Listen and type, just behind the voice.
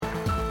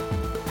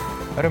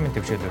Орой мэнд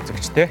төвшөл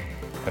үзэгчтэй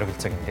оргил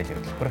цаг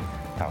мэдээллийн хөтөлбөр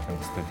та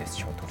бүхэнд студиэс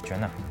шууд хүрч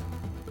байна.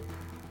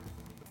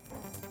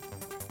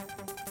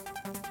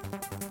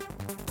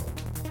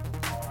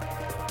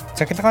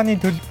 Цахилгааны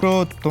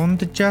төлбөрөө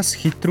дунджаас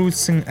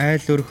хэтрүүлсэн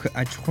айл өрх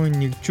аж ахуйн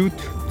нэгжүүд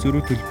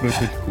зөрүү төлбөрөө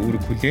төлөх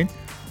үүрэг хүлээн.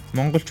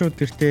 Монголчууд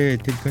гэртээ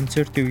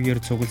телеконцертын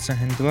үеэр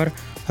цугласан хандвар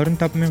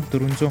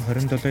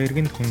 25,427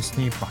 иргэнд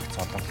хүнсний багц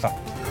олголоо.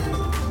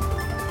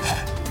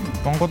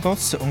 Монгол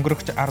улс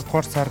өнгөрөх 10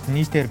 дугаар сард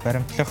нийтээр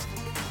баримтлах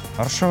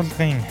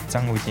оршуулгын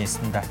зан үйлийн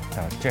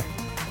стандарттай болжээ.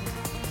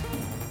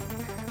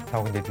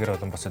 Тавхан дэдгэр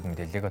болон бусад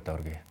мэдээллийг одоо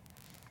өргөе.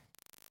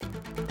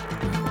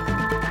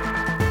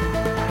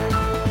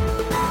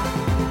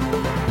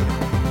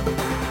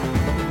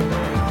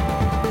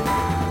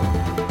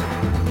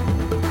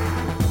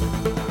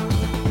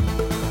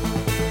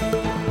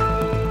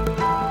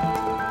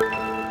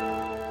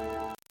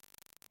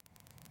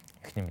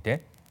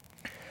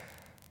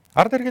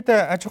 Ард иргэд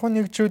аж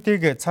ахуйн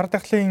нэгжүүдийг цар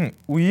тахлын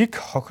үеийг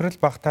хохирол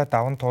багтаа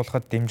даван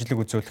туулахад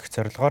дэмжлэг үзүүлэх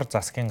зорилгоор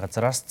засгийн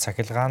газраас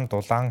цахилгаан,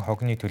 дулаан,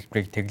 хогны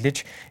төлбөрийг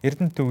тэглэж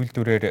Эрдэнэт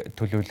үйлдвэрээр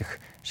төлөвлөх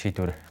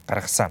шийдвэр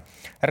гаргасан.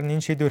 Харин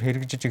энэ шийдвэр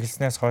хэрэгжиж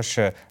эхэлснээс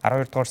хойш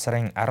 12 дугаар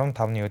сарын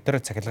 15-ны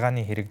өдөр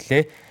цахилгааны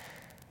хэрэглээ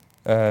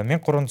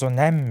 1308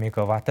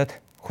 мегаваттад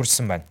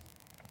хүрсэн байна.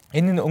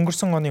 Энэ нь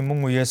өнгөрсөн оны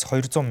мөн үеэс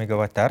 200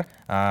 мегаваттаар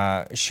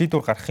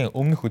шийдвэр гаргахын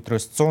өмнөх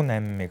өдрөөс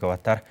 108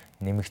 мегаваттаар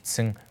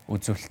нэмэгдсэн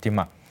үзүүлэлт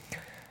юм а.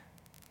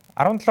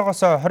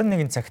 17-оос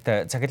 21 цагт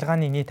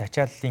цахилгааны нийт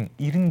ачааллын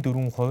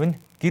 94% нь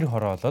гэр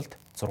хороололд,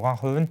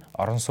 6% нь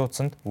орон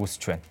сууцнд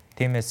үүсэж байна.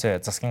 Тиймээс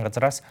засгийн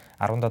газраас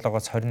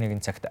 17-оос 21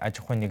 цагт аж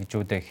ахуйн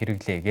нэгжүүд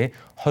хэрэглээгээ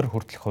 20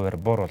 хүртэлх хувиар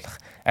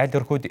бууруулах, айл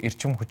өрхөд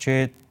эрчим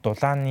хүчээ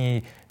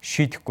дулааны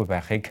шийдэхгүй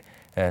байхыг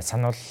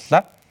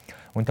санууллаа.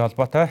 Үүнтэй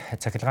холбоотой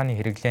цахилгааны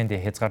хэрэглээнд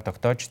хязгаар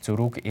тогтоож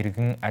зөрүүг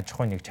иргэн аж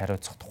ахуйн нэгж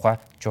хариуцах тухай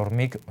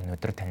журмыг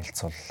өнөөдөр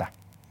танилцууллаа.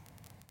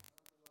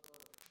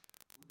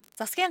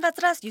 Засгийн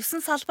газраас 9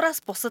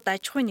 салбараас бусад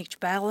аж ахуйн нэгж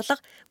байгуулга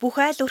бүх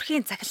айл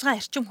өрхийн цахилгаан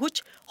эрчим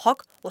хүч,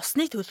 хог,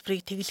 усны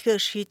төлбөрийг тэглэхээр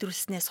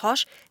шийдвэрлснээс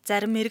хойш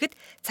зарим иргэд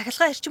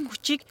цахилгаан эрчим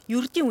хүчийг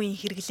ердийн үеийн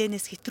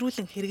хэрэглээнээс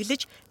хэтрүүлэн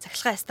хэрэглэж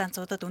цахилгаан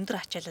станцуудад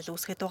өндөр ачаалал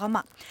үүсгэж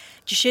байгаамаа.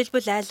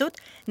 Жишээлбэл айлууд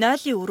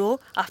нойлын өрөө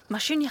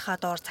автомашиныхаа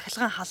доор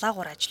цахилгаан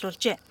халаагуур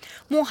ажилуулжээ.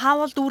 Мөн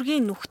хаавал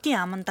дүүргийн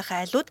нүхтийн аман дахь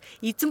айлууд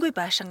эзэнгүй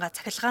байшингаа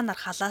цахилгаанаар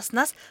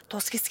халааснаас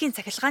тус хэсгийн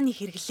цахилгааны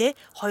хэрэглээ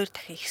 2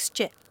 дахин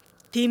ихсжээ.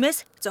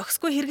 Тиймээс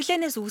зохисгүй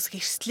хэрэглээнээс үүсэх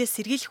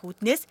эрсдлээс сэргийлэх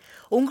үүднээс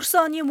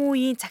өнгөрсөн оны мөн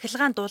үеийн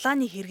цахилгаан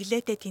дулааны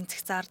хэрэглээтэй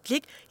тэнцэх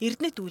зардлыг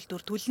Эрдэнэт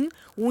үйлдвэр төлнө,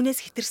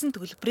 үүнээс хэтэрсэн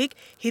төлбөрийг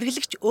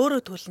хэрэглэгч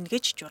өөрөө төлнө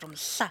гэж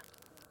журамллаа.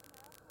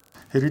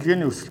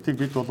 Хэрэглээний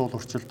өсөлтийг бид бол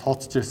урьдчил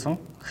тооцож байсан.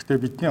 Гэхдээ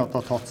бидний одоо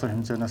тооцсон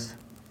хэмжээнээс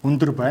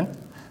өндөр байна.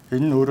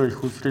 Энэ нь өөрөө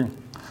их улсрын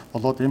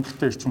болоод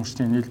импортын эрчим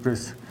хүчний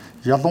нийлбэрээс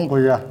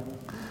ялангуяа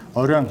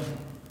оройн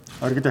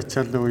оргид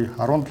ачааллын үе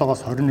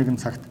 17-оос 21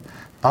 цагт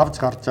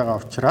давж гарч байгаа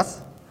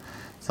учраас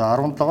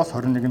 17-оос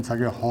 21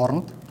 цагийн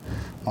хооронд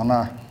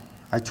манай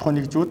аж ахуйн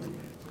нэгжүүд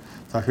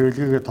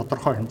хэрэглээгээ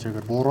тодорхой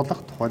хэмжээгээр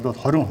бууруулах, тухайлбал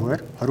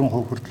 20%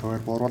 хүртэл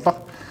хувиар бууруулах.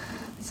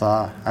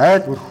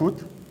 Айл өрхүүд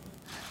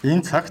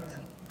энэ цагт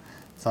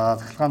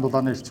цахилгаан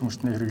дулааны эрчим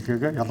хүчний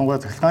хэрэглээгээ, ялангуяа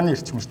цахилгааны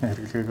эрчим хүчний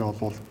хэрэглээгээ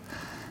бол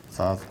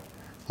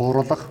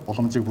бууруулах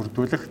боломжийг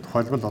бүрдүүлэх,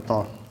 тухайлбал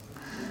одоо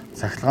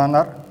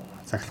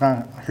цахилгаан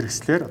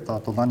хэрэгслээр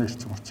одоо дулааны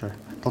эрчим хүчээ,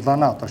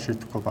 дулаанаа одоо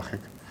шийдэхгүй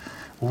байхыг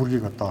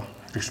үүргийг одоо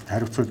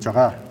хариуцуулж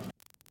байгаа.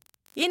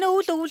 Энэ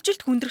өвөл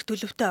өвлжилт хүндрэх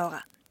төлөвтэй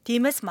байгаа.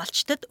 Тиймээс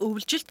малчтад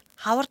өвлжилт,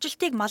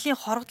 хаваржилтыг малын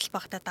хорогдол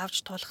багтаа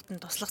давж туулахад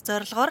нь туслах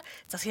зорилгоор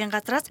засгийн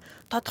газраас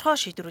тодорхой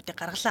шийдвэрүүдийг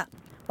гаргалаа.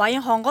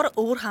 Баян хонгор,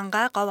 Өвөр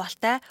хангаа, Говь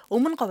Алтай,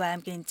 Өмнө Говь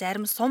аймгийн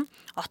зарим сум,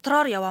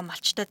 отроор яваа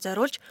малчтад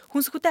зориулж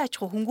хүнсгүдэн аж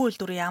ахуй хөнгөн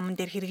үйлдвэрийн яамн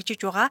дээр хэрэгжиж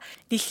байгаа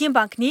Дэлхийн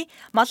банкны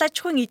мал аж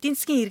ахуйн эдийн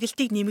засгийн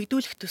эргэлтийг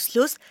нэмэгдүүлэх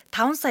төслөөс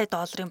 5 сая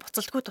долларын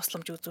буцалтгүй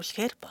тусламж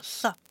үзүүлэхээр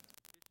боллоо.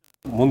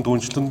 Мөн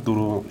дүнчлэн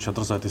 4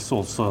 шадар сайд 9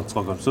 улсын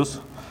онцгой комиссоос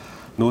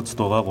нөөц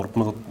дугаа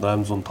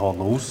 3800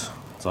 тонн өвс,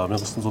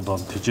 1900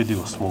 тонн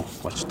тэжээлийг бас мөн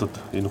малчтад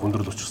энэ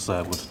хүндрэл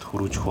учирсан аймагуудад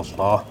хөрвүүлж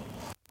боллоо.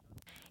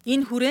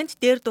 Энэ хүрээнд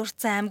дээр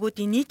дурдсан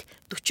аймагуудын нийт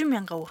 40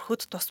 мянган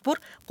өрхөд тус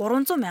бүр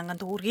 300 мянган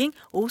төгрөгийн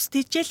өвс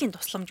тэжээлийн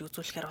тусламж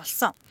үзүүлэхээр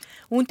болсон.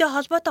 Үүнтэй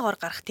холбоотойгоор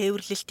гарах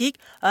тээвэрлэлтийг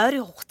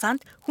ойрын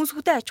хугацаанд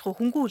хүнсгүдэн аж ахуй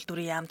хөнгөн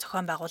үйлдвэрийн яам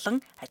зохион байгуулан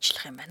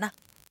ажиллах юм байна.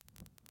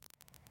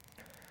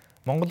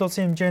 Монгол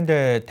улсын хэмжээнд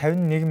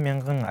 51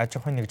 мянган аж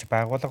ахуйн нэгж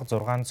байгууллага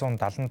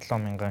 677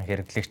 мянган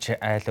хэрэглэгч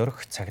айл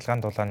өрх цахилгаан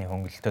дулааны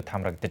хөнгөлөлтөд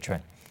хамрагдаж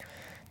байна.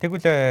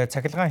 Тэгвэл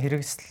цахилгаан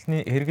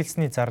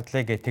хэрэгэлсний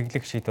зардлыг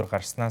тэглэх шийдвэр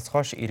гарснаас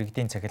хойш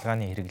иргэдийн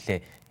цахилгааны хэрэглээ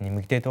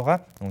нэмэгдээд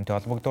байгаа. Үүнтэй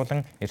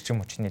холбогдуулан эрчим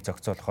хүчний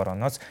зохицуулах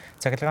орооноос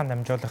цахилгаан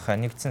дамжуулах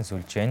нэгдсэн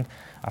сүлжээнд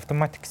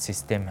автоматик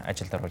систем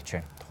ажилд оруулж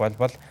байна.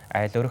 Тухайлбал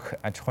айл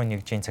өрх аж ахуйн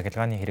нэгжийн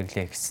цахилгааны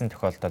хэрэглээ ихссэн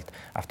тохиолдолд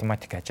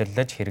автоматик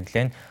ажиллаж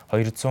хэрэглээ нь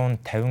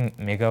 250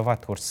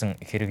 мегаватт хүрсэн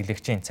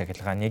хэрэглэгчийн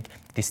цахилгааныг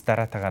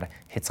дистаратагаар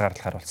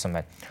хязгаарлахаар болсон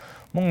байна.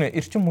 Мөн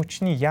эрчим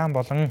хүчний яам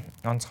болон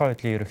онцгой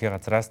байдлын ерөнхий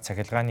газраас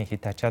цахилгааны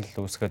хэд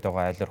ачаалал үүсгэж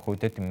байгаа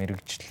айлорхүүдэд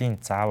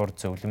мэрэгжлийн заавар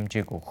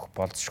зөвлөмжийг өгөх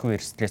болзошгүй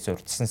эрсдлээс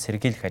урьдчилан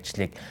сэргийлэх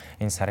ажлыг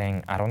энэ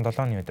сарын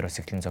 17-ны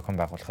өдрөөс эхлэн зохион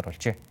байгуулахар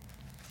болжээ.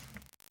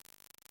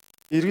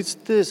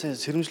 Иргэдтэй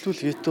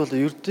сэрэмжлүүлэх хэд бол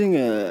ердийн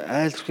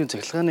айл өрхийн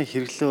цахилгааны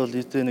хэрэглээ бол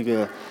нэг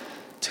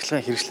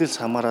цахилгаан хэрэгслээс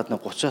хамаарат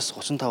 30-аас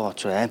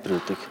 35 ампер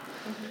байдаг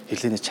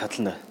хэрэглээний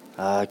чадал нь.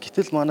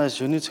 Гэтэл манай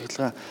шөнийн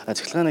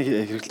цахилгааны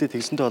хэрэглээ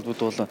тэглэнтэй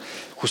холбогдвол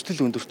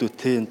хүсэл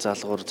өндөртөө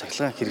залгуур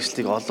цахилгаан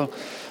хэрэгслийг олон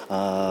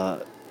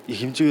их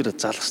хэмжээгээр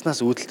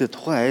залгаснаас үүдэлтэй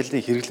тухайн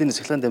айлын хэрэглээний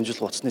цахилгаан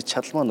дамжуулах утасны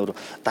чадал маань өөр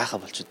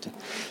даахаа болчиход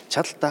байна.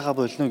 Чадал даахаа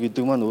болно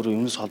гэдэг маань өөр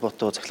юмнаас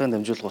холбоотой цахилгаан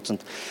дамжуулах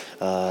утасанд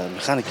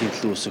механик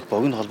гэмтэл үүсэх,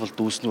 богино холболт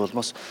үүснэ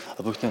болмоос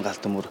объектын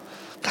галт өмөр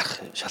гарах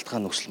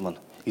шалтгаан нөхцөл маань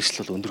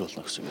эрсдэл бол өндөр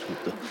болно гэсэн юм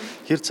хэрэг.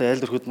 Хэр цаа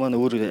айл өрхөд маань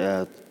өөр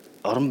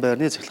орон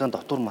байрны цахилгаан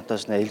дотор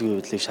монтажны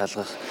аюулгүй байдлыг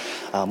шалгах,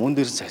 мөн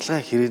дээр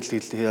цахилгаан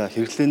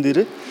хэрэглэн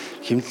дээр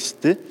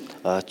хэмнэлттэй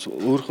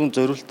өөрхөн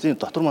зориултын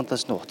дотор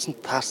монтажны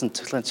утасанд таарсан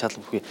цахилгаан чадал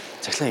бүхий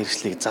цахилгаан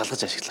хэрэгслийг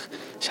залгаж ашиглах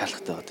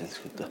шаардлагатай байна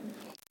хэрэг.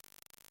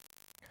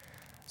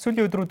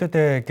 Сүүлийн өдрүүдэд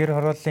гэр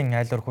хорооллын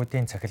айл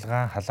өрхүүдийн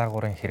цахилгаан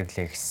халаагуурын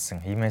хэрэглээ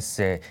ихссэн.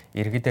 Иймээс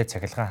иргэд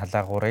цахилгаан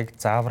халаагуурыг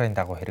зааврын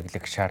дагуу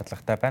хэрэглэх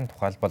шаардлагатай байна.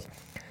 Тухайлбал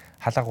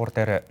халаагуур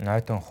дээр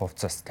нойтон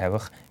хувцас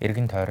тавих,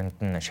 эргэн тойронд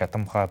нь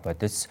шатамхай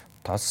бодис,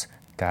 тос,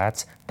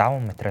 газ,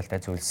 даван материалтай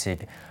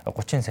зүйлсийг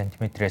 30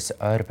 см-ээс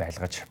ойр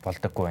байлгаж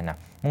болдоггүй байна.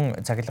 Мөн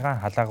цахилгаан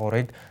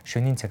халаагуурыг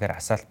шөнийн цагаар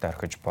асаалттай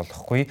орхиж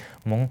болохгүй,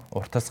 мөн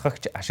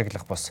уртасгагч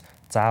ашиглах бус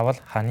заавал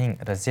ханын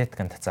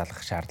розетканд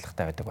залгах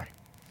шаардлагатай байдаг байна.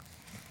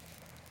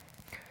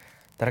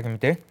 Дараагийн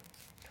мэдээ.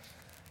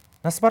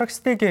 Нас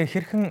барагчдыг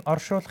хэрхэн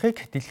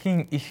оршуулахыг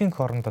дэлхийн ихэнх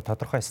оронд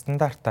тодорхой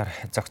стандартаар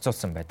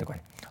зохицуулсан байдаг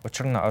байна.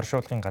 Учир нь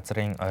оршуулгын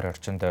газрын ойр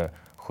орчинд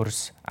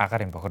хөрс,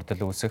 агаарын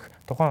бохирдол үүсэх,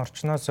 тухайн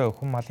орчноос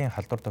хүн малын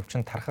халдвар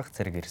төвчөнд тархах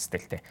зэрэг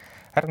эрсдэлтэй.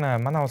 Харин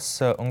манай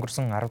улс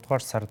өнгөрсөн 10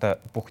 дугаар сард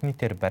бүх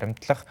нийтээр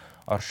баримтлах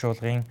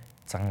оршуулгын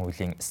зан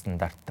үйлийн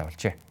стандарттай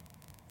болжээ.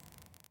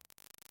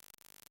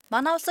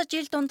 Манай улсад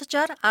жил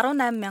дунджаар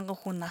 18 мянган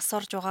хүн нас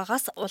орж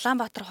байгаагаас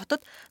Улаанбаатар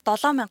хотод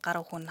 7 мянга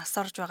гаруй хүн нас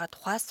орж байгаа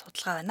тухай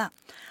судалгаа байна.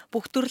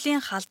 Бүх төрлийн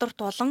халдварт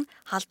болон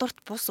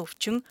халдварт бус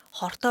өвчин,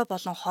 хортой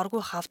болон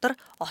хоргүй хавдар,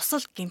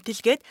 осол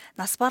гэмтэлгээд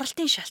нас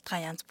баралтын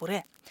шалтгаан янз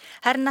бүрээ.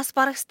 Харин нас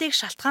барагчдыг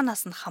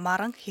шалтгаанаас нь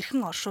хамааран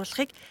хэрхэн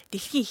оршуулахыг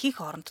дэлхийн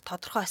ихэнх оронд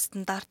тодорхой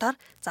стандартаар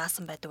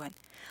заасан байдаг байна.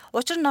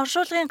 Учир нь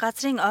оршуулгын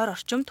газрын ойр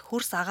орчимд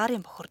хөрс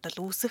агаарын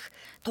бохирдол үүсэх,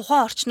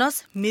 тухайн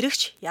орчноос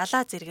мэрэгч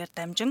ялаа зэргээр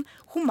дамжин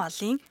хүн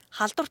малын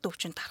халдвар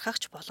төвчөнд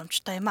тархагч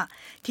боломжтой юм а.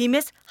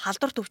 Тиймээс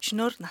халдвар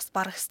төвчнөөр нас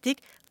барагчдыг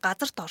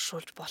газарт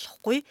оршуулж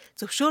болохгүй,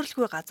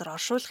 зөвшөөрлгүй газар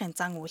оршуулгын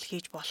зан үйл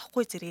хийж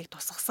болохгүй зэргийг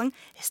тусгасан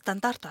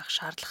стандарт байх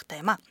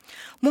шаардлагатай юм а.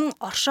 Мөн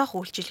оршоох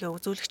үйлчилгээ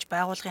үзүүлэгч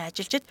байгууллагын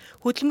ажилчид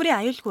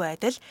хөдөлмөрийн аюулгүй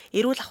байдал,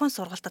 эрүүл ахуйн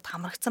сургалтад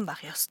хамрагдсан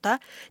байх ёстой.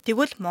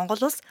 Тэгвэл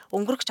Монгол улс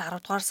өнгөрөх 10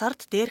 дугаар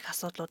сард дээрх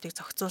асуудлуудыг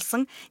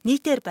зохицуулсан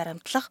нийтээр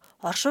баримтлах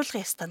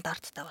оршуулгын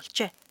стандарттай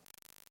болжээ.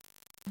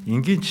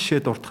 Энгийн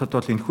жишээ дуртахад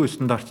бол энэхүү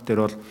стандарт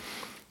дээр бол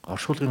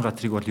оршуулгын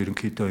газрыг бол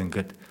ерөнхийдөө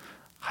ингээд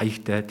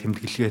хаягтай,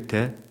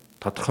 тэмдэглэгээтэй,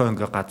 тодорхой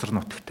ингээд газар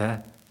нутагтай,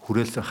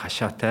 хүрээлэн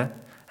хашаатай,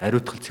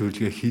 ариутгал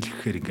цэвэрлэгээ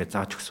хийлгэхээр ингээд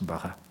зааж өгсөн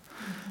байгаа.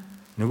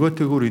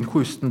 Нөгөөтэйгүр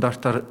энэхүү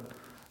стандартаар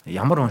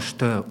ямар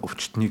онцтой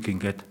өвчтнийг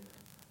ингээд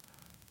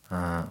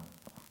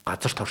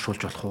газарт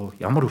оршуулж болох уу?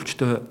 Ямар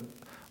өвчтөй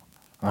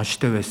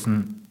онцтой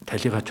байсан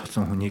талигач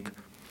болсон хүнийг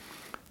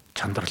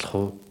чандралах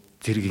уу?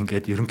 Зэрэг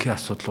ингээд ерөнхий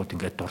асуудлууд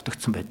ингээд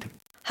дурдгдсан байдаг.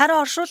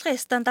 Харин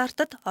оршуулгын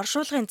стандартад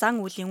оршуулгын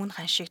зан үйлийн үн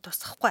ханшийг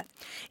тусгахгүй.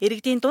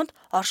 Иргэдийн дунд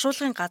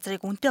оршуулгын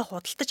газрыг үнэтэй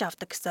худалдаж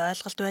авдаг гэсэн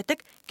ойлголт байдаг.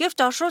 Гэвч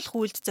оршуулах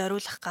үйлд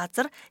зориулах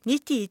газар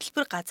нийтийн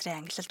эдэлбэр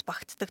газрын ангилалд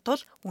багтдаг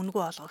тул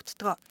үнэгүй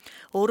олгогддог.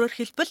 Өөрөөр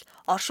хэлбэл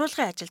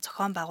оршуулгын ажил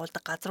зохион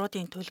байгуулдаг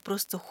газруудын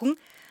төлбөрөөс зөвхөн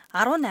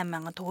 18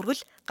 мянган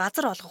төгрөгл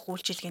газар олгох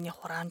үйлчилгээний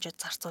хураамжид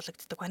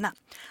зарцуулагддаг байна.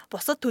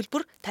 Бусад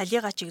төлбөр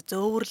талигачийг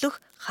зөөвөрлөх,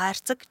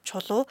 хайрцаг,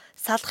 чулуу,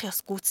 салах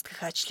ёс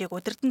гүйцэтгэх ажлыг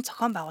удирдан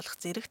зохион байгуулах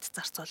зэрэгт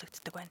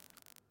зарцуулагддаг байна.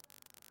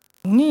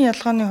 Үнийн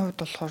ялгааны хувьд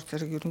болохоор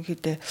зэрэг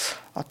ерөнхийдөө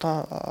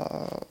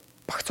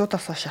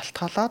багцуудаас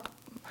шалтгаалаад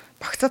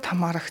багцад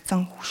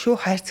хамаарагдсан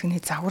хөшөө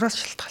хайрцагны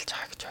загвараас шалтгаалж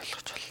байгаа гэж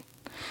ойлгож байна.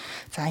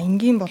 За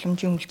энгийн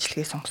боломжийн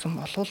үйлчилгээ сонгосон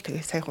болвол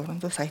тэгээ сая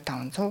 300, сая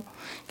 500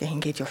 гэх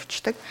ингэж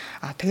явцдаг.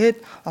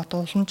 Тэгээд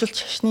уламжилт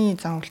шашны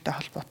зан үйлтэй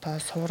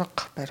холбоотой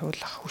суурга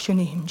бариулах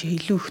хөшөөний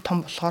хэмжээ илүү их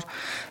том болохоор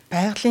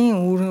байгалийн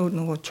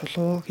нөгөө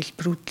чулуу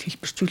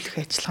хэлбэрчүүлэх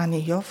ажиллагааны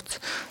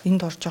явц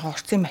энд орж байгаа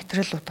орцын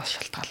материалуудаас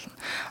шалтгаална.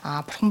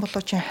 Бурхан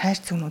болоочийн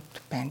хайрцагнууд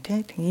байна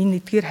тийм.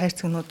 Энэ эдгээр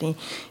хайрцагнуудын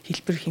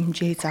хэлбэр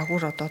хэмжээ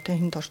загвар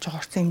энд орж байгаа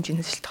орцын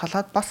хэмжээс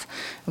шалтгаалаад бас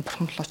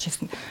бурхан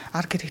болоочийн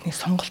ар гэрэгний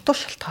сонголтоо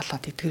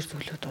шалтгаалаад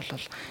эдгээр зүйлүүд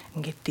бол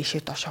ингээд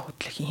дээшээ доошоо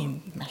хөдлөх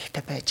юм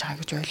ихтэй байж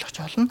байгаа гэж ойлгож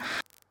байна.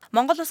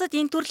 Монгол улсад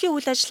энэ төрлийн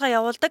үйл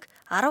ажиллагаа явуулдаг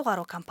 10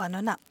 гаруй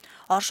компани байна.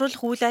 Оршуулах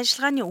үйл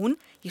ажиллагааны үн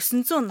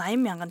 980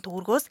 мянган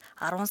төгрөгөөс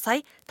 10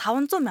 сая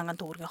 500 мянган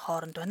төгрөгийн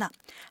хооронд байна.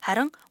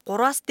 Харин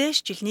 3-аас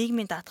дээш жил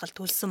нийгмийн даатгал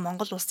төлсөн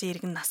Монгол улсын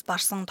иргэн нас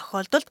барсан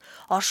тохиолдолд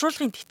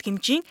оршуулгын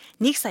тэтгэмжийн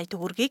 1 сая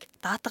төгрөгийг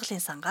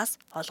даатгалын сангаас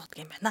олгодог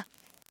юм байна.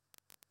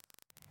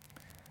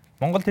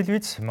 Монгол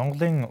телевиз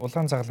Монголын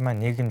улаан загалмай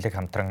нийгэмлэг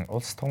хамтран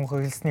улс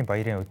тунхагласны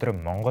баярын өдөр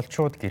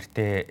монголчууд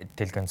гэртээ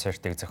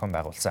телеконцертыг зохион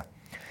байгуулсан.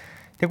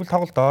 Тэгвэл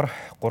тоглолтоор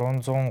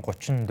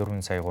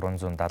 334 сая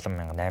 370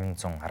 мянга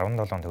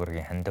 817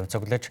 төгрөгийн хандив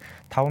цуглаж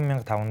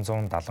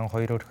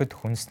 5572 өрхөд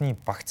хүнсний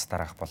багц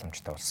дараах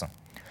боломжтой болсон.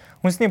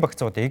 Хүнсний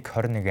багцуудыг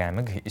 21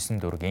 аймаг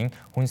 9 дүүргийн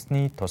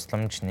хүнсний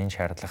тусламж нэн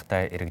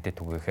шаардлагатай иргэдэд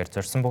түгээхээр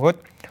зорьсон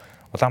бөгөөд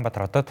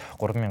Улаанбаатар хотод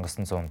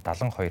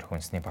 3972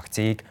 хүнсний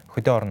багцыг,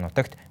 Хөдөө орон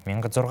нутагт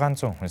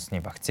 1600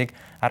 хүнсний багцыг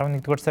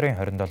 11-р сарын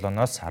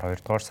 27-ноос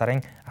 12-р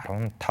сарын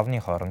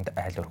 15-ны хооронд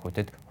айл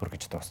өрхүүдэд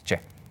хүргэж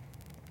дуусжээ.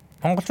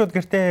 Монголчууд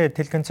гэртээ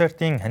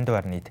телеконцертын хандив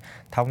арнид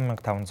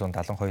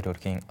 5572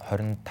 өрхийн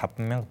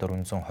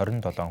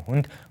 25427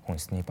 хүнд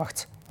хүнсний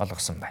багц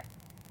олгосон байна.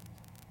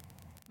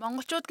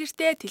 Монголчууд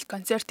гэртээ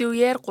телеконцертын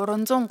үеэр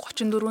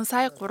 334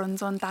 сая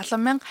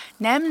 370 мянга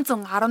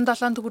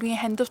 817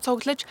 төгрөгийн хандив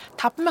цуглаж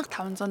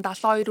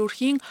 5572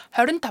 өрхийн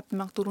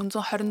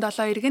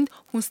 25427 иргэнд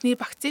хүнсний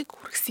багцыг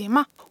хүргэсэн юм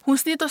а.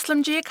 Хүнсний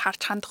тусламжийг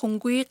харж хандах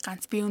хөнгүй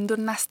ганц бие өндөр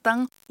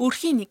настан,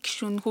 өрхийн нэг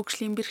гишүүн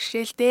хөгжлийн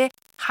бэрхшээлтэй,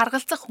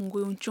 харгалзах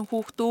хөнгүй өнчин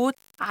хүүхдүүд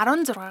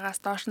 16-аас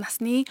доош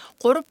насны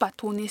 3 ба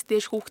түүнээс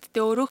дээш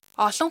хүүхдтэй өрөх,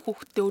 олон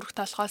хүүхдтэй өрөх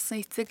толгойлсон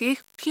эцэг их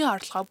өрхийн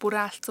орлогоо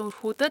бүрэн алдсан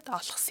өрхүүдэд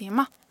олгосон юм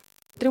а.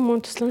 Өдрийн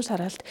мөн тусламж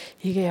саралт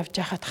хийгээ явж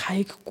байхад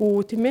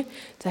хаяггүй тийм ээ.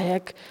 За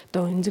яг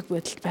одоо өнзөг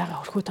байдалд байгаа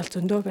өрхүүд тал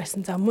зөндөө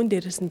байсан. За мөн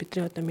дээрээс нь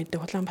бидний одоо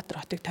мэддэг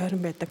Улаанбаатар хотыг тойрон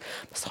байдаг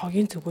бас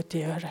хогийн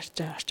зүгүүдийн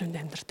орчинд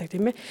амьдардаг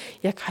тийм ээ.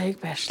 Яг хаяг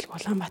байршлаг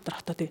Улаанбаатар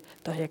хотод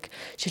одоо яг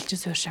шилжин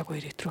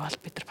суурьшаагүй иргэд рүү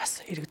бол бид нар бас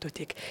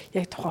иргэдүүдийг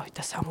яг тухайн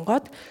үедээ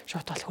сонгоод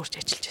шууд бол хурж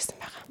ажиллаж байсан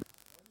байгаа.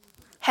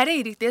 Харин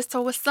иргэдээс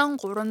цугласан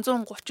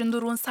 334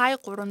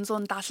 сая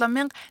 370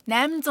 мянга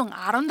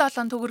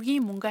 817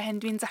 төгрөгийн мөнгө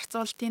хандивын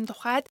зарцуулалтын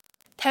тухайд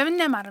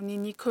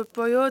 58.1%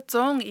 буюу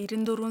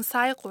 194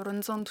 сая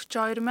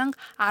 342 мянга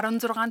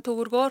 16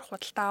 төгрөгөөр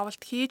худалдаа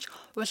авалт хийж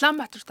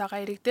Улаанбаатарт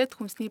байгаа иргэдэд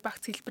хүнсний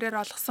багц хэлбэрээр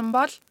олгосон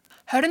бол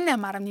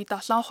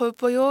 28.7%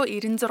 буюу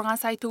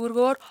 96 сая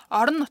төгрөгөөр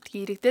орон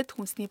нутгийн иргэдэд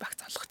хүнсний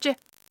багц олгожээ.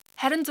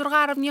 Харин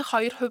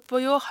 6.2%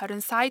 буюу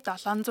 20 сая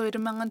 790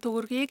 мянган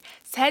төгрөгийг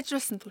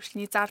сайжруулсан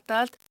түвшний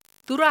зардалд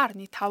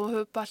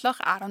 4.5% болох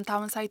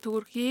 15 сая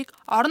төгрөгийг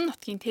орон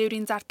нутгийн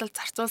тээврийн зардалд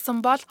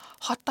зарцуулсан бол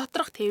хот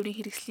доторх тээврийн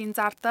хэрэгслийн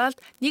зардалд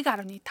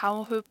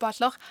 1.5%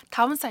 болох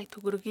 5 сая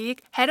төгрөгийг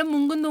харин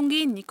мөнгөн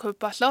дүнгийн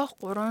 1% болох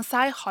 3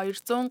 сая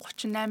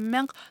 238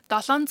 мянга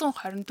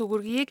 720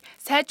 төгрөгийг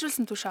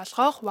сайжруулсан түвш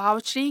олгох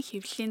ваучрын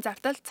хэвлэлийн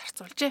зардалд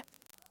зарцуулжээ.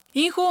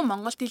 Ийхүү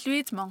Монгол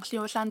телевиз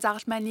Монголын улаан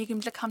загалмай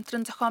нийгэмлэг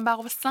хамтран зохион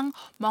байгуулсан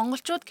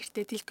монголчууд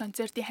гэртээ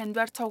телеконцертын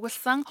хандиваар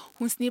цугласан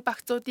хүнсний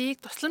багцуудыг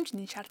тусламж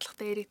нэн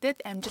шаардлагатай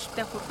иргэдэд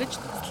амжилттай хүргэж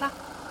туслаа.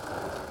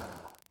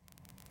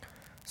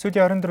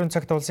 Сүүлийн 24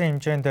 цагт улсын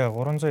хэмжээнд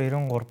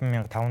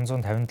 393,557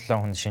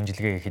 хүн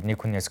шинжилгээ хийхэд нэг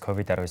хүнээс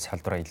COVID-19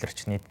 халдвараа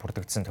илэрч нийт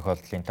бүрдэгдсэн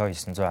тохиолдлын тоо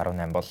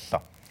 918 боллоо.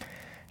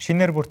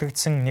 Шинээр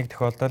бүрдэгдсэн нэг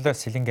тохиолдол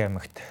Сэлэнгэ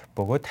аймагт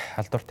бөгөөд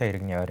халдвартай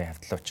иргэний ойрын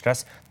хавтал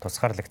учраас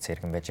тусгаарлагдсан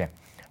иргэн байжээ.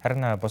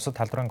 Харин бусад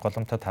халдварын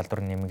голомтод халдвар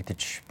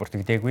нэмэгдэж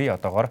бүртгэдэггүй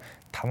одоогоор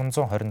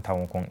 525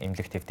 хүн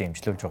эмнэлэг төвтэй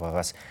эмчилүүлж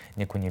байгаагаас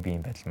нэг хүний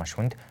биеийн байдал маш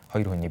хүнд,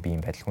 2 хүний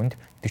биеийн байдал хүнд,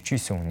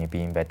 49 хүний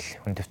биеийн байдал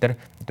хүндөвтөр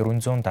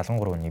 473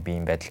 хүний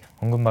биеийн байдал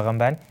хөнгөн байгаа юм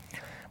байна.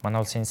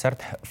 Манай улсын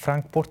сард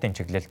Франкфуртын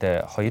чиглэлд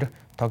 2,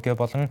 Токио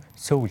болон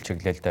Сөүл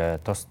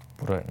чиглэлд тус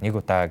бүр нэг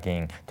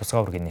удаагийн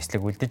тусгай үргийн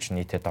нислэг үлдэж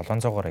нийт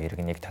 700-оор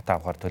иргэнийг татаа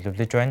авахар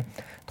төлөвлөж байна.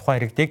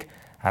 Тухайн иргэдийг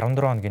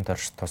 14 хоногийн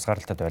турш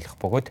тусгаарлалтад байлгах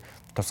бөгөөд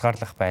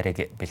тусгаарлах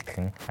байрыг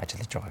бэлтгэн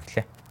ажиллаж байгаа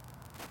гэлээ.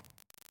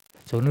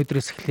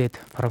 Өнөөдрөөс эхлээд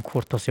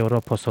Франкфуртоос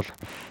Европоос бол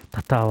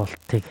татаа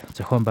авалтыг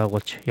зохион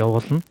байгуулж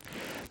явуулна.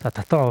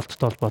 Татаа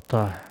авалттай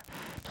холбоотой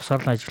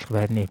тусгаарлан ажиллах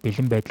байрны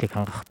бэлэн байдлыг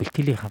хангах,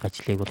 бэлтгэлийн хангах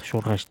ажлыг бол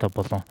шуурхайштай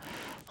болон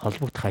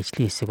холбогдох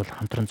ажлын хэсэг бол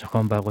хамтран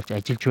зохион байгуулж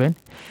ажиллаж байна.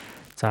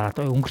 За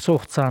өнгөрсөн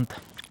хугацаанд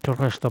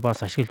шуурхайштай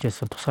бас ашиглаж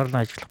байсан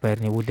тусгаарлан ажиллах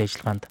байрны үйл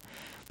ажиллагаанд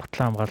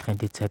батлан хамгаалахын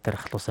дэд сайдаар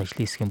ахлуус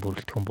ажлын хэсгийн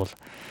бүрэлдэхүүн бол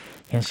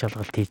янз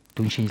шалгалт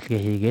дүн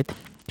шинжилгээ хийгээд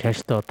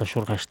цаашдаа одоо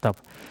шуурхайштай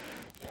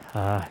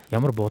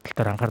ямар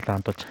буудалтаар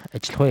анхаарлаа хандуулж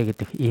ажиллах вэ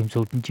гэдэг ийм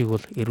зөвлөмжийг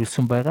бол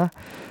ирүүлсэн байгаа.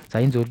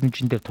 За энэ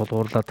зөвлөмжийн дээр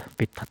тулгуурлаад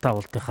бид татаа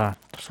авалтынхаа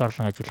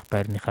тусгаарлан ажиллах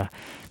байрныхаа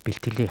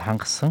бэлтгэлийг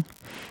хангасан.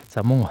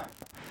 За мөн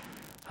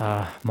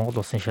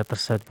Монгол улсын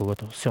шадар сайд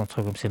бөгөөд улсын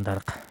онцгой комиссийн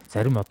дарга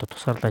зарим одоо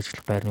тусгаарлан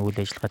ажиллах байрны үйл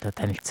ажиллагаатай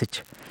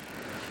танилцж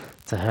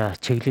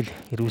чиглэл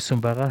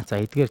ирүүлсэн байгаа. За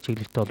эдгээр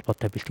чиглэлтэй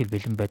холбоотой бэлтгэл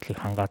бэлэн байдлыг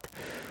хангаад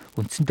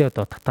үндсэндээ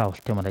одоо татаа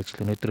авалтын маань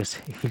ажил өнөөдрөөс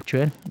эхэлж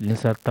байна. Энэ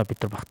сарда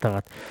бид нар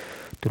багтаагаад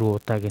 4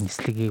 удаагийн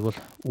нислэгийг бол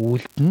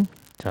үйлдэнэ.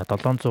 За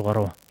 700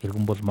 гаруй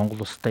иргэн бол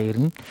Монгол улстай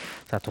ирнэ.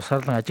 За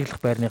тусгаарлан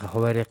ажиллах байрныхаа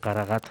хуваарийг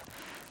гаргаад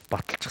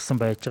баталчихсан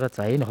байж байгаа.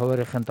 За энэ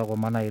хуваарийнхын дагуу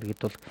манай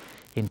иргэд бол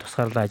энэ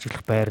тусгаарлан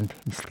ажиллах байранд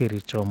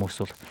нислэгээр ирж байгаа хүмүүс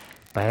бол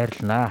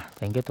баярлнаа.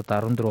 Ингээд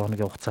одоо 14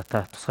 хоногийн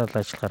хугацаатай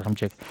тусгаарлан ажиллах арга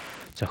хэмжээг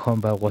зохион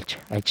байгуулж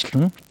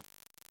ажиллана.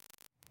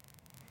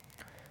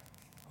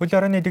 Хөл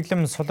орны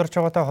дэглэм суларч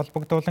байгаатай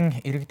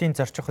холбогдуулан иргэдийн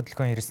зорчих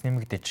хөдөлгөөн эрс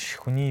нэмэгдэж,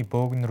 хүний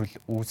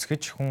бөөгнөрл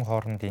үүсгэж хүн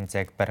хоорондын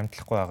зайг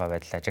баримтлахгүй байгаа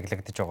байдал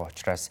ажиглагдж байгаа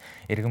учраас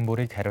иргэн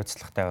бүрийг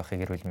хариуцлагатай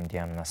байхыг эрүүл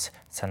мэндийн яамнаас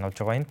сануулж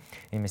байгаа юм.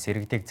 Иймээс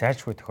иргэдийг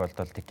зайлшгүй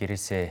тохиолдолд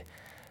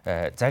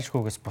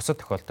зайлшгүйгээс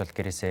бусад тохиолдолд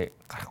гэрээсээ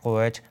гарахгүй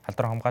байж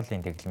халдвар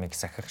хамгааллын дэглэмийг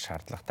сахих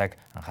шаардлагатайг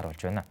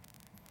анхааруулж байна.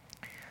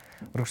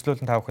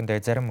 Өргөжлүүлэн та бүхэндээ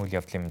зарим үйл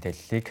явдлын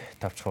мэдээллийг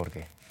тавьчих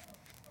хүргэе.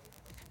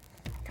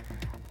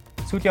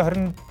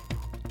 Сүүлийн 20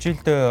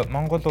 жилд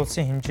Монгол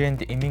улсын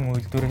хэмжээнд эмийн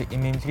үйлдвэр,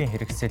 эмнэлгийн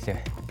хэрэгсэл,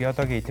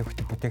 биологийн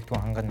идэвхтэй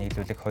бүтээгдэхүүн ханган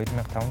нийлүүлэх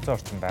 2500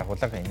 орчим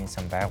байгууллага эмийн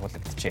сан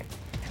байгуулагджээ.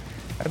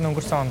 Харин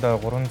өнгөрсөн онд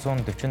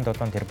 347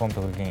 тэрбум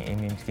төгрөгийн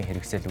эмнэлгийн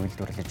хэрэгсэл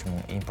үйлдвэрлэж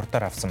мөн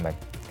импортоор авсан байна.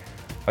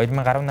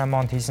 2018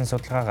 онд хийсэн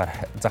судалгаагаар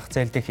зах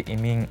зээл дэх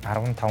эмийн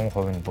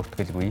 15% нь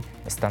бүртгэлгүй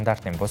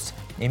стандартын бус,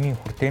 эмийн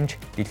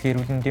хүртээмж дэлхийн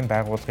эрүүл мэндийн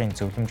байгууллагын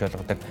зөвлөмж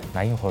олгодог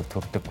 80%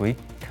 төрдөггүй.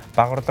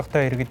 Бага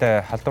орлоготой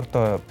иргэд халдварт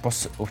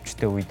бус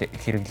өвчтөй үед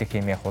хэрэглэх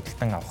эмээ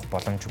худалдан авах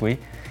боломжгүй.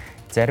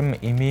 Зарим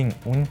эмийн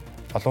үн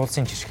олон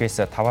улсын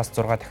жишгээс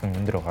 5-6 дахин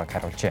өндөр байгааг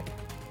харуулжээ.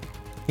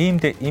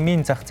 Иймд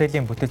эмийн зах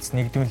зээлийн бүтэц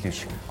нэгдмэл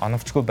биш,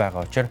 оновчгүй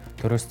байгаа учраас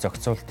төрөөс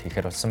зохицуулалт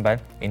хийхээр болсон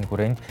байна. Энэ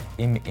хүрээнд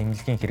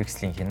эмнэлгийн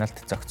хэрэгслийн хяналт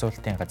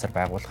зохицуулалтын газар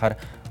байгуулахаар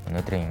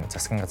өнөөдрийн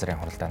засгийн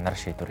газрын хуралдаанаар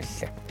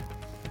шийдвэрлэлээ.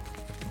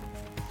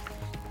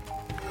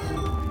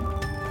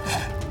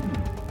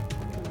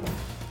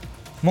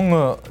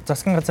 Мөн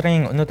засгийн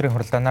газрын өнөөдрийн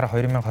хуралдаанаар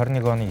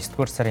 2021 оны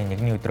 9-р сарын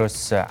 1-ний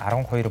өдрөөс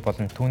 12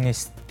 болон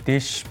түүнээс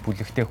дээш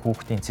бүлэгтэй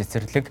хүүхдийн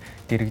цэцэрлэг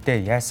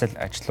дэргэдээ яасал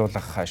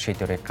ажилуулах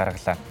шийдвэрийг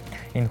гаргалаа.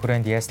 Энэ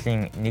хүрээнд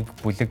яслын 1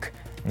 бүлэг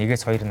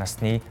 1-2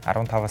 насны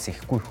 15-аас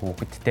ихгүй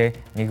хүүхэдтэй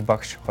 1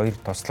 багш 2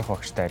 туслах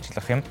багштай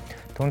ажиллах юм.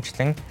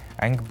 Түүнчлэн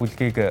анги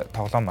бүлгийг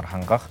тоглоомоор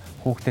хангах,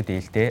 хүүхдэд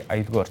ээлдээ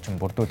аюулгүй орчин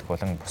бүрдүүлэх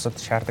болон бусад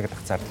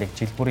шаардлагатай зардлыг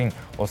жил бүрийн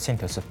улсын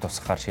төсөвт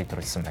тусгахаар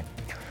шийдвэрлсэн байна.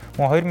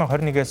 Мөн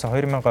 2021-с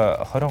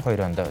 2022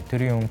 онд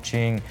төрийн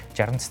өмчийн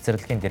 60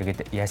 цэцэрлэгийн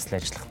дэргэд ясал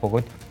ажиллах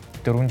бөгөөд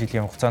 4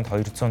 жилийн хугацаанд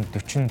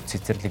 240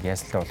 цэцэрлэг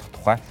ясалтай болох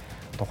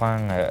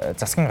тухайн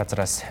засгийн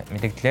газраас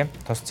мэдэгдлээ.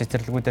 Тус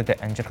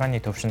цэцэрлэгүүдэд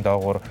амжиргааны төвшин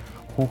доогуур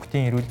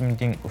хүүхдийн эрүүл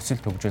мэндийн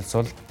өсөлт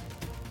хөгжүүлсэл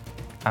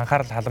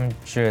анхаарал халамж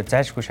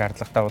зайлшгүй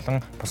шаардлагатай болон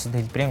бусад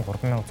хэлбэрийн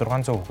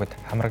 3600 хүүхэд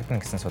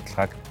хамрагдана гэсэн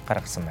судалгааг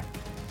гаргасан байна.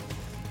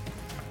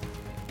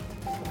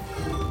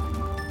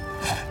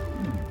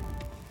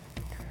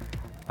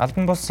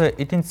 Албан бус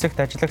эдийн засагт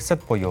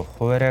ажиллагсад буюу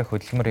хуваарай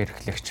хөдөлмөр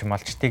эрхлэгч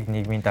малчдыг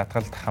нийгмийн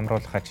даатгалд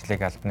хамруулах ажлыг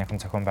албаныхан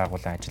зохион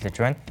байгуулан ажиллаж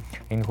байна.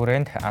 Энэ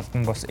хүрээнд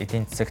албан бус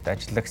эдийн засагт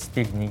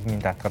ажиллагчдыг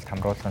нийгмийн даатгалд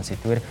хамруулахын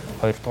сэдвээр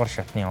 2 дугаар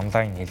шатны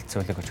онлайн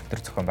хэлэлцүүлэг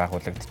өчигдөр зохион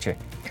байгуулагджээ.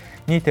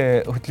 Нийт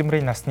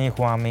хөдөлмөрийн насны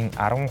хүн амын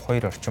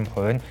 12 орчим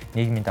хувь нь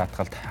нийгмийн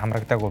даатгалд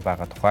хамрагдаагүй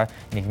байгаа тухай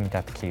нийгмийн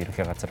даатгалын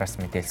ерөнхий газраас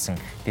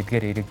мэдээлсэн.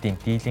 Тэдгээр иргэдийн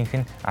дийлэнх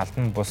нь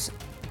албан бус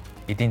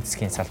эдийн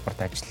засгийн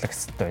салбарт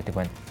ажиллагчд байдаг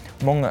байна.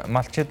 Мөн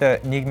малчид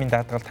нийгмийн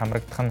даатгалд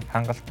хамрагдах нь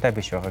хангалттай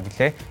биш байгаа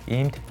гэлээ.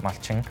 Иймд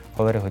малчин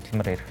хуваарай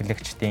хөдөлмөр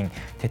эрхлэгчдийн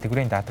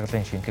тэтгэврийн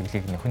даатгалын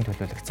шимтгэлийг нөхөн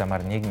төлөвлөх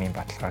замаар нийгмийн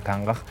баталгааг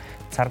хангах,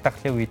 цар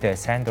тахлын үед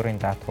сайн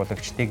дурын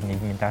даатгуулагчдыг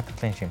нийгмийн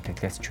даатгалын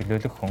шимтгэлээс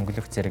чөлөөлөх,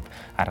 хөнгөлөх зэрэг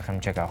арга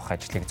хэмжээг авах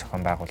ажлыг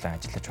зохион байгуулан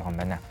ажиллаж байгаа юм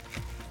байна.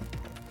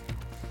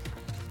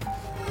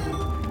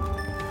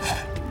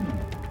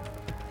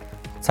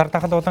 Цар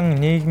тахал болон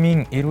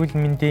нийгмийн эрүүл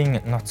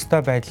мэндийн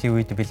ноцтой байдлын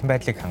үед бэлэн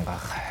байдлыг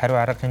хангах,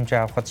 хариу арга хэмжээ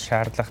авахд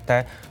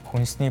шаардлагатай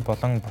хүнсний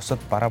болон бусад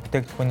бараа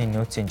бүтээгдэхүүний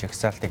нөөцийн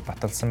жагсаалтыг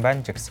баталсан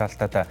байна.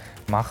 Жагсаалтад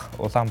мах,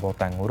 улаан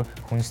буудаан үр,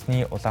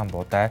 хүнсний улаан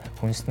буудаа,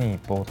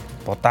 хүнсний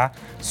будаа,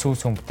 сүү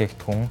сүм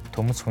бүтээгдэхүүн,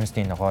 төмөс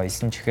хүнсний ногоо,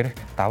 элсэн чихэр,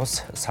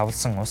 давс,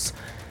 савлсан ус,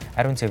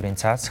 ариун цэврийн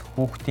цаас,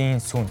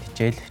 хүүхдийн сүүн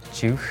тижээл,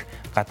 живх,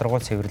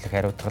 гадаргуу цэвэрлэх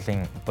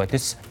ариутгалын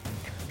бодис,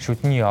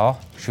 шүдний ёо,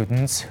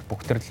 шүдэнс,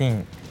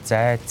 бөхтөрлийн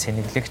зай,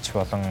 цэнэглэгч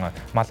болон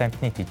мал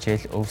амтны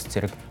тижээл, өвс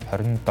зэрэг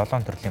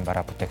 27 төрлийн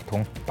бараа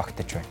бүтээгдэхүүн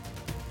багтаж байна.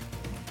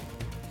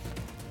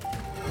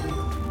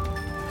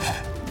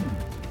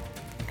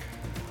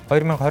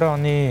 (2020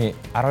 оны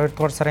 12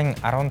 дугаар сарын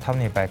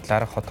 15-ны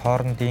байдлаар хот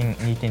хоорондын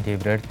нийтийн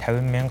тээврээр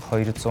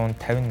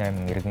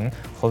 50,258 иргэн,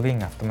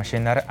 хувийн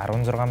автомашинаар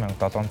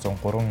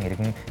 16,703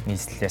 иргэн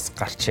нийслэлээс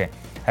гарчээ.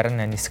 Харин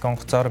нисэх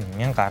онгоцоор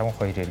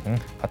 1012 иргэн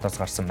хотоос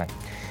гарсан байна.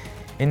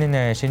 Энэ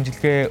нь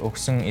шинжилгээ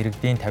өгсөн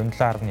иргэдийн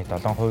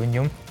 57.7% нь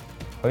юм.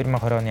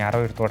 2020 оны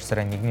 12 дугаар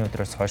сарын 1-ний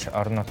өдрөөс хойш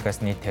орон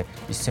нутгаас нийт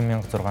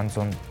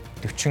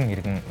 9640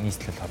 иргэн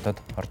нийслэл хотод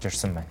орж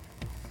ирсэн байна.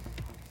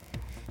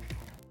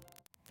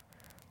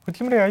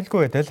 Хөдөлмөрийн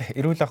аюулгүй байдал,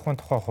 эрүүл ахуйн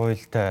тухай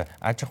хуульд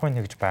аж ахуйн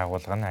нэгж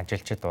байгууллага нь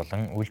ажилчид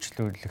болон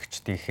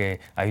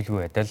үйлчлүүлэгчдийнхээ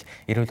аюулгүй байдал,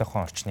 эрүүл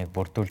ахуйн орчныг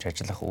бүрдүүлж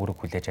ажиллах,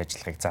 үүрэг хүлээж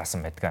ажиллахыг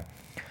заасан байдаг.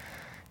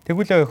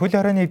 Тэгвэл хөл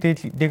хорионы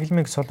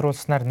дэглэмийг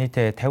сулруулснаар нийт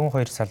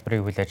 52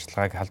 салбарын үйл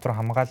ажиллагааг халдвар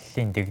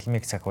хамгааллын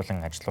дэглэмийг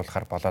сахиулан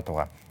ажилуулахар болоод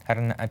байгаа.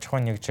 Харин аж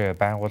ахуйн нэгж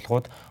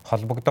байгууллагууд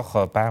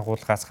холбогдох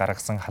байгууллагаас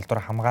гаргасан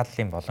халдвар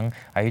хамгааллын болон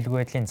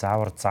аюулгүй байдлын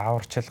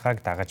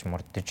зааварчилгааг дагаж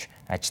мөрдөж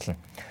ажиллана.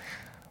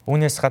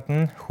 Үүнээс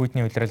гадна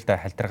хүйтний улиралд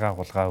халдиргаа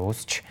гулгаа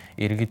үүсч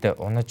иргэд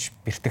унаж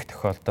бэртэх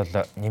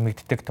тохиолдол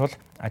нэмэгддэг тул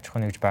аж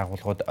ахуйн нэгж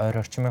байгууллагууд ойр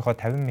орчмынхоо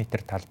 50 м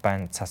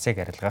талбайн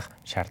цасыг арилгах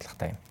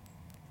шаардлагатай юм.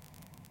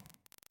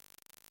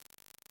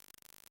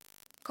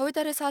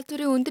 Ковидоос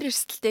салбарын өндөр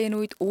эрсдэлтэй энэ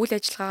үед үйл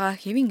ажиллагаагаа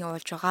хэвэн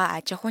явуулж байгаа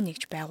аж ахуйн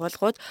нэгж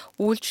байгууллагууд,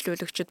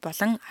 үйлчлүүлэгчид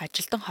болон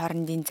ажилтан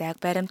хоорондын зайг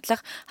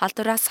баримтлах,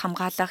 халдвараас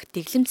хамгаалах,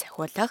 дэглэм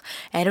сахиулах,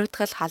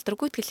 ариутгал,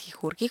 халдваргүйтгэл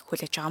хийх үүргийг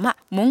хүлээж байгаамаа.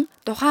 Мөн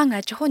тухайн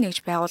аж ахуйн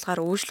нэгж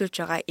байгууллагаар үйлчлүүлж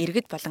байгаа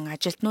иргэд болон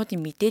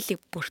ажилтнуудын мэдээллийг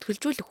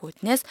бүртгэлжүүлэх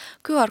үүднээс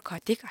QR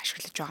кодыг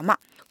ашиглаж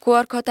байгаамаа.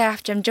 QR кодыг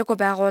авч амжаагүй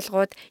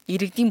байгууллагууд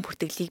иргэдийн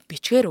бүртгэлийг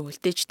бичгээр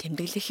үлдээж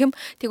тэмдэглэх юм.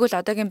 Тэгвэл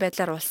одоогийн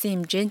байдлаар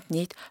улсын хэмжээнд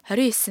нийт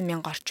 29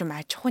 мянга орчим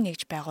аж ахуйн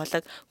нэгж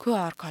байгууллага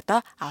QR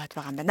кодоо аваад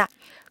байгаа юм байна.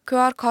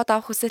 QR код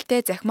авах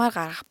хүсэлтэд захимаар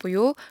гаргах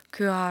буюу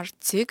QR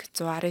цэг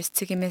 119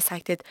 цэгийн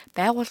сайтад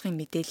байгууллагын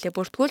мэдээлэлээ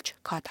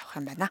бүртгүүлж код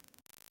авах юм байна.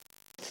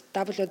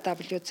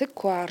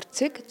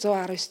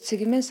 www.qr.ceg119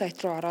 цэгийн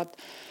сайт руу ороод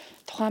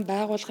тухайн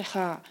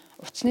байгууллагынхаа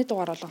утасны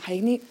дугаар болон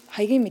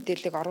хаягийн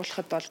мэдээллийг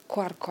оруулахад бол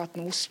QR код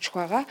нь үүсчих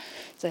байгаа.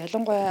 За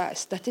ялангуяа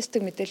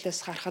статистик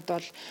мэдээлэлээс харахад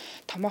бол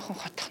томоохон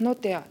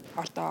хотхнуудын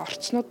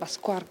орцнууд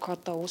бас QR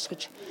кодоо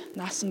үүсгэж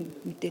наасан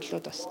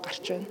мэдээллүүд бас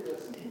гарч байна.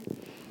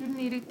 Ер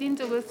нь иргэдийн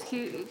зүгээс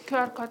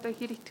QR кодоо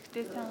хэр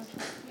идэвхтэй сайн.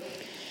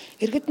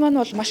 Иргэд маань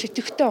бол маш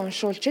идэвхтэй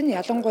уншуулж байна.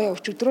 Ялангуяа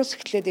өчигдрөөс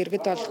эхлээд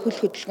иргэд бол хөл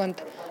хөдөлгөөнд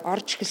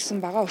орж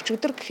эхэлсэн байгаа.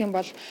 Өчигдөр гэх юм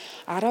бол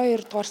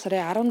 12 дугаар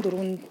сарын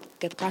 14-нд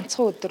гээд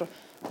ганцхан өдөр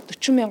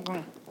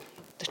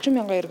 40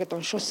 мянган иргэд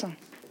уншуулсан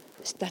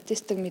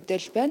статистик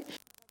мэдээлэл байна.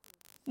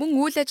 Мөн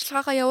үйл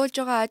ажиллагаагаа явуулж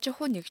байгаа аж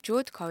ахуй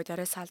нэгжүүд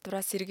ковидоос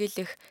салбараас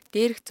сэргийлэх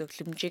дээрх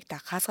зөвлөмжийг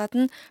дагахаас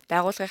гадна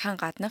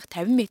байгууллагынхаа гаднах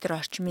 50 м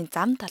орчмын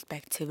зам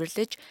талбайг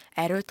цэвэрлэж,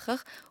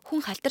 ариутгах,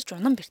 хүн халдирч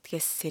унан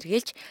бэртгэхээс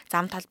сэргийлж,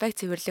 зам талбайг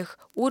цэвэрлэх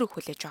үүрэг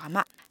хүлээж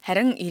байгаамаа.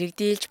 Харин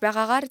иргэдийлж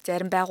байгаагаар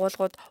зарим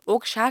байгууллагууд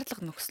уг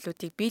шаардлага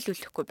нөхцлүүдийг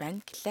биелүүлэхгүй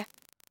байна гэлээ.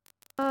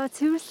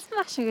 Цэвэрлсэн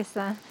байх шиг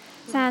байсан.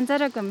 Сайн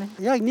анзаараагүй юм байна.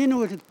 Яг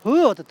нэг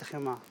хөө одод ах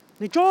юм аа.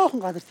 Нэг жоохон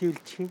газар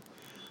цэвэрлчих юм.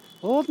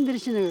 Уулан дээр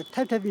чинь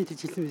 50 м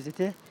жилсэн биз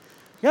дээ.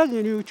 Яг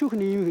энэ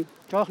өчүүхний юм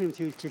жоохон юм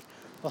цэвэрлжил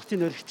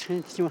уцыг өргөчих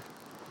юм тийм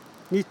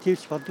нийт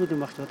цэвэрч болдгүй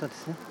юм багч бодоод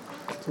байсан.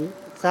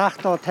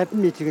 Заахтаа 50 м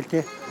гэл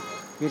те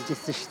ирж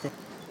ирсэн шүү дээ.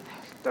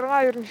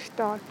 6 ер нь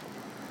ихтэй байна.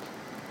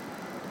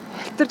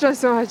 Халтарж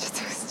байсан хаж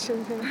зөксөж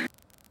чинь тийм.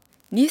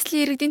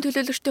 Нийслэлийн иргэдийн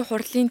төлөөлөгчдийн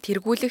хурлын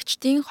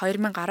тэргүүлэгчдийн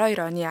 2012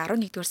 оны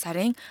 11-р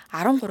сарын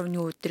 13-ны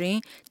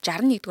өдрийн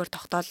 61-р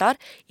тогтоолоор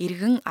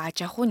иргэн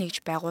аж ахуй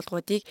нэгж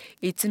байгууллагуудыг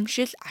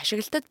эзэмшил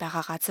ашиглалтад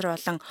байгаа газар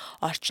болон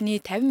орчны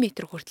 50 м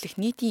хүртэлх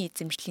нийтийн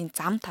эзэмшлийн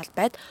зам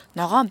талбайд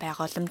ногоон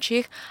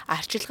байгууламжийг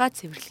арчилгаа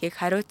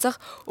цэвэрлэгийг хариуцах,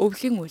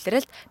 өвлийн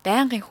улиралд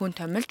байнгын хүн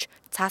томилж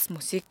цаас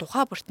мөсийг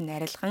тухай бүрт нь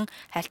арилган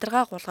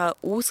халтргаа гулгаа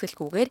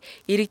үүсгэлгүйгээр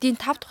иргэдийн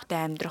 5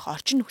 тухтай амьдрах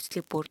орчин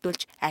нөхцөлийг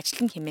бүрдүүлж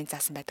ажиллан хэмээн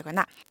заасан байдаг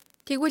байна.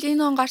 Тэгвэл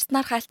энэ он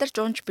гарснаар халтарч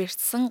унж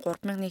бэртсэн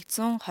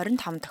 3125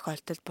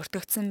 тохиолдолд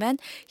бүртгэгдсэн байна.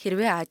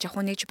 Хэрвээ аж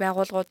ахуй нэгж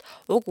байгууллагууд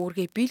уг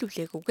үүргээ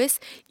биелүүлээгүйгээс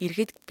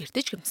иргэд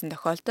бэртэж гэмсэн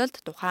тохиолдолд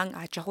тухайн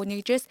аж ахуй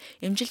нэгжээс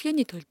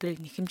эмчилгээний төлбөрийг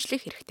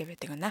нэхэмжлэх хэрэгтэй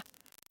байдаг байна.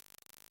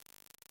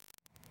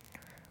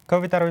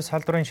 Ковид-19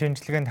 салбарын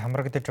шинжилгээнд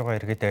хамрагдаж байгаа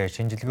иргэд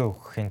шинжилгээ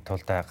өгөхийн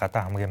тулд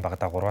гадаа хамгийн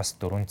багадаа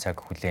 3-4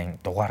 цаг хүлээн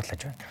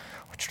дугаарлаж байна.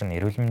 Учир нь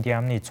эрүүл мэндийн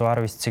яамны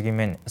 119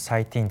 цэгийн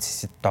сайтын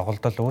цэцэд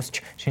доголдол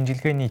үүсч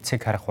шинжилгээний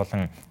цэг харах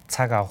болон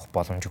цаг авах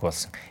боломжгүй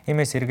болсон.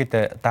 Иймээс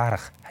иргэд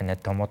даарах, ханиад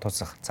томоо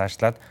тусах,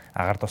 цаашлаад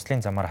агаар туслын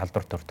замаар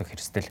халдвар төрдөх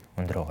хэрэгсэл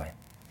өндөр байгаа юм.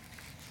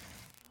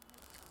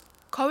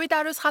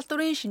 Ковид-19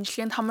 халдварын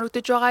шинжилгээнд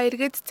хамрагдаж байгаа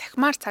иргэд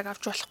цахимаар цаг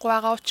авч болохгүй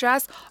байгаа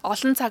учраас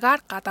олон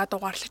цагаар гадаа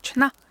дугаарлаж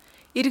байна.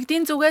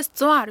 Иргэдийн зүгээс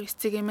 119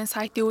 цэгийн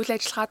сайтын үйл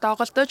ажиллагаа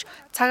доголдож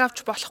цаг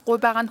авч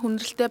болохгүй байгаа нь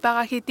хүндрэлтэй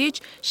байгаа хэдий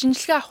ч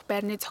шинжилгээ авах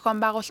байрны зохион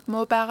байгуулалт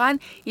муу байгаа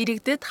нь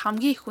иргэдэд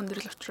хамгийн их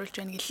хүндрэл учруулж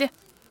байна гэлээ.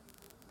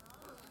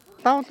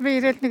 Давал би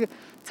ирээл нэг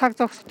цаг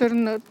зогс төр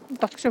нь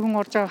долгошоо хүн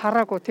орж байгаа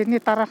хараагүй.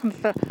 Тэрний дараах нь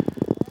л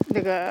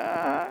нэг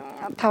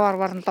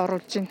 5-10-аар нь л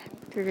оруулж байна.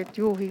 Тэгээд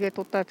юу хийгээд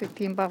удаад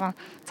тийм байгаа.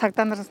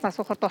 Цагдаа нараас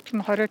асуухад дотор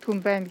нь 20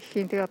 хүн байна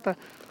гэхийн. Тэгээ одоо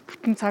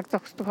бүтэн цаг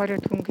зогсдог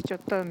 20 хүн гэж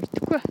одоо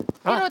мэдэхгүй.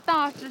 Тэр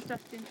удаан очролж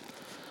байна.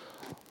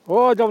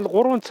 Жавл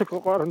 3 цаг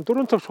гарan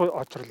 4 цаг очрлоо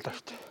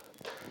шүү дээ.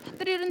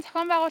 Дотор ер нь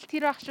зохион байгуулалт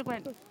тэр байх шиг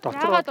байна.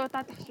 Яагаад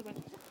удаад байх шиг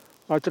байна?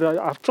 Тэр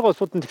авч байгаа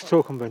сууданд их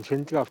цөөхөн байна.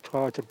 Шинжилгээ авч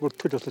байгаа тэр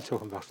бүртгэл бас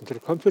цөөхөн байсан.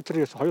 Тэр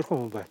компьютерээс 2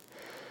 хүн байна.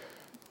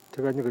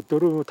 Тэгээ нэг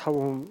 4-5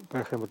 хүн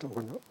байх юм бол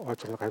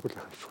очрол гайгүй л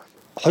байх юм шиг байна.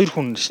 2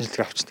 хүн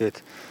шинжилгээ авч тэгээд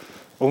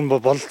өмнө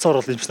бололцоор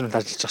бол эмчнэрээр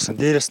ажиллаж байсан.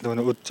 Дээрээс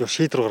нөгөө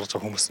шийдвэр гаргаж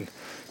байгаа хүмүүс нь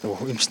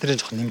нөгөө эмчнэрийн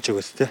жоох нэмж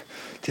өгөөс тэ.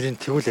 Тэрийг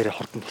тэгвэл яриа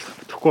хордон болох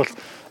юм. Тэгэхгүй бол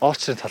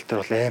очрын тал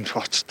дээр бол амар их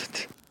очртой.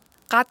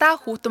 Гадаа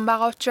хүүтэн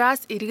байгаа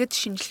учраас иргэд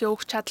шинжилгээ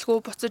өгч чадалгүй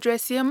буцаж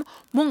байсан юм.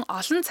 Мөн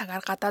олон цагаар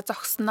гадаа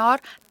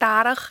зогсноор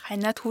дарах,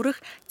 ханиад хүрэх,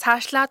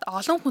 цаашлаад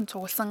олон хүн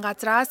цугласан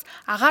газраас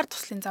агаар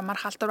туслын замаар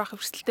халдвар авах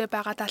эрсдэлтэй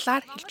байгаа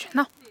талаар хэлж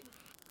байна.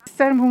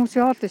 Зарим хүмүүс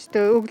яваал шүү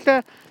дээ. Өглөө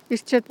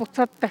ирчээд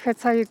буцаад дахиад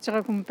сая ирж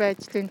байгаа хүн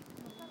байж лээ.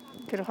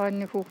 Тэр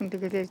хойны хүүхэн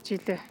тэгэл ярьж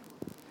илээ.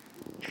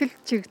 Их л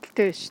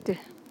чигдэлтэй байна шүү дээ.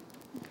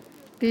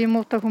 Би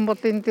муутай хүн бол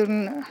энэ дэр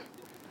нь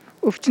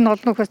өвчин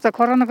олон нөхөөс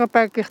коронавига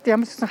байгихт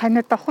ямар ч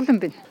ханиад давхал юм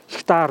бэ.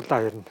 Их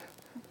таарлаа ер нь.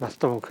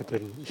 Настай хүн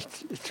гэхээр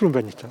эцрүүн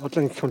байна ч.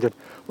 Одоо нэг хүн дээр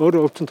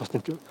өөрөө өвчин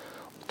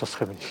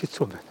тусах юм байна.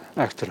 Хэцүү байна.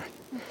 Актер байна.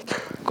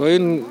 Гэхдээ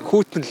энэ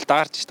хүүтэн л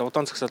даарч шүү дээ.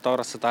 Удаан зогсоод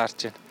доороос даарч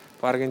байна.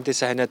 Бараг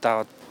эндээс ханиад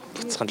аваад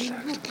буцхан л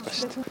ажиллаж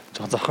шүү дээ.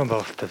 Жоо зохион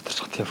байгуулалттай бид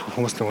нар тийм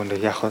хүмүүс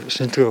нэг яг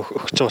шинжилгээ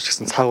өгч байгаа ч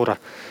гэсэн цаагаараа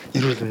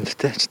эрүүл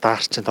мэндтэй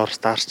даарч чинь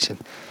доороос даарч чинь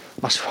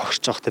маш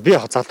хогшиж байгаа те. Би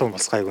яг залуу хүн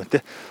болсгайгүй те.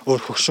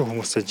 Өөр хөгшин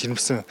хүмүүсээ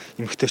жирэмсэн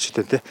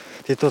эмэгтэйчүүдээ те.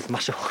 Тэд бол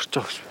маш их хогшиж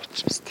байгаа гэж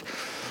бодож байна те.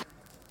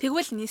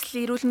 Тэгвэл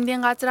нийслэлийн эрүүл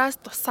мэндийн газраас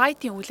тус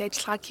сайтын үйл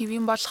ажиллагааг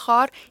хэвэн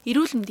болохоор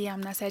эрүүл мэндийн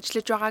яамнаас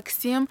ажиллаж байгаа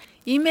гэсэн юм.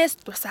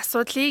 Иймээс тус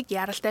асуудлыг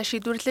яралтай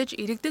шийдвэрлэж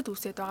иргэдэд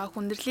үүсэж байгаа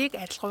хүндрэлийг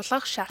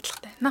арилгуулах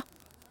шаардлагатай байна.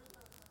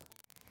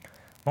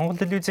 Монгол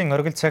телевизийн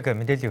оргил цаг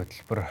мэдээллийн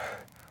хөтөлбөр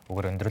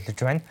өгөр өндөрлөж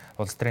байна.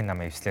 Улс төрийн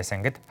намын эвслээс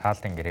ангид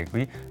хаалтын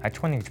гэрээгүй, аж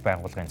ахуйн нэгж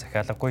байгууллагын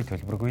захиалгагүй,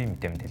 төлбөргүй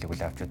мэдээлэл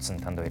дэлгүүл авч үзсэн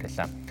танд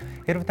баярлалаа.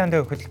 Хэрв танд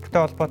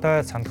хөтөлбөртэй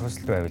холбоотой санал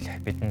хүсэл байвал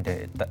бидэнд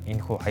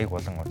энэхүү хаяг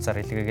болон утсаар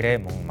илгээгээрэй.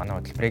 Мөн манай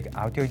хөтөлбөрийг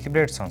аудио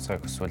хэлбэрээр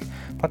сонсохыг хүсвэл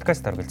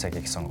подкаст оргил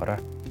цагийг сонгорой.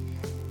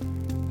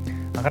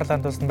 Анхаарлаа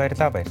хандуулсанд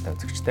баярлалаа. Баяртай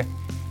үзэгчдээ.